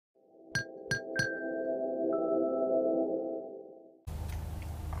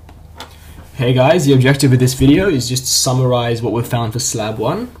Hey guys, the objective of this video is just to summarize what we've found for slab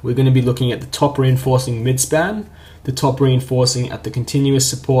 1. We're going to be looking at the top reinforcing midspan, the top reinforcing at the continuous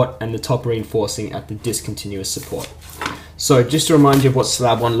support, and the top reinforcing at the discontinuous support. So just to remind you of what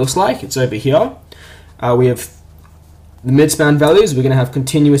slab 1 looks like, it's over here. We have the midspan values. We're going to have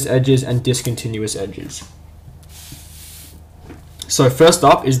continuous edges and discontinuous edges. So first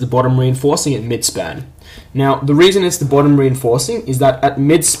up is the bottom reinforcing at midspan. Now, the reason it's the bottom reinforcing is that at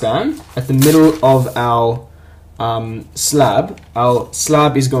midspan, at the middle of our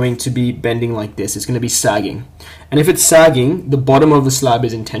slab is going to be bending like this. It's going to be sagging. And if it's sagging, the bottom of the slab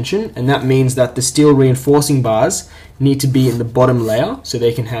is in tension, and that means that the steel reinforcing bars need to be in the bottom layer so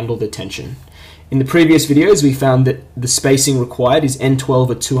they can handle the tension. In the previous videos, we found that the spacing required is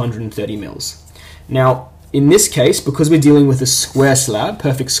N12 at 230 mils. Now, in this case, because we're dealing with a square slab,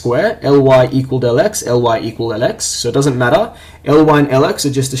 perfect square, Ly equaled Lx, Ly equal Lx, so it doesn't matter. Ly and Lx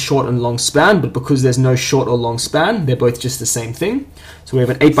are just a short and long span, but because there's no short or long span, they're both just the same thing. So we have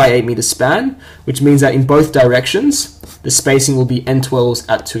an 8 by 8 meter span, which means that in both directions, the spacing will be N12s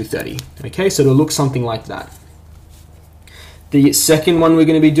at 230. Okay, so it'll look something like that. The second one we're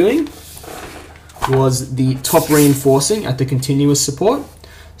going to be doing was the top reinforcing at the continuous support.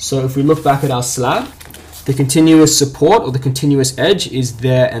 So if we look back at our slab, the continuous support or the continuous edge is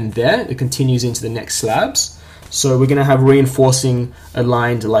there and there. It continues into the next slabs. So we're going to have reinforcing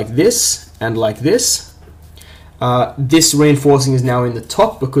aligned like this and like this. This reinforcing is now in the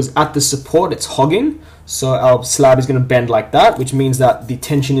top because at the support it's hogging. So our slab is going to bend like that, which means that the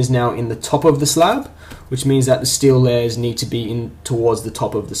tension is now in the top of the slab, which means that the steel layers need to be in towards the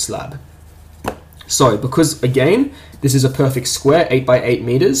top of the slab. So because again, this is a perfect square, 8 by 8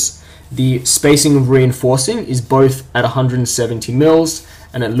 meters, the spacing of reinforcing is both at 170 mils,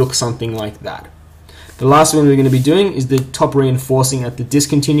 and it looks something like that. The last one we're going to be doing is the top reinforcing at the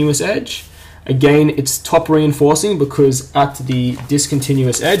discontinuous edge. Again, it's top reinforcing because at the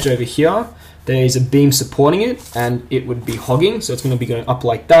discontinuous edge over here, there is a beam supporting it, and it would be hogging, so it's going to be going up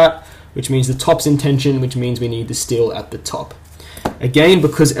like that, which means the top's in tension, which means we need the steel at the top. Again,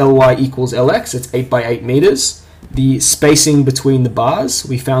 because Ly equals Lx, it's 8 by 8 meters. The spacing between the bars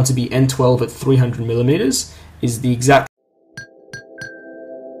we found to be N12 at 300 millimeters is the exact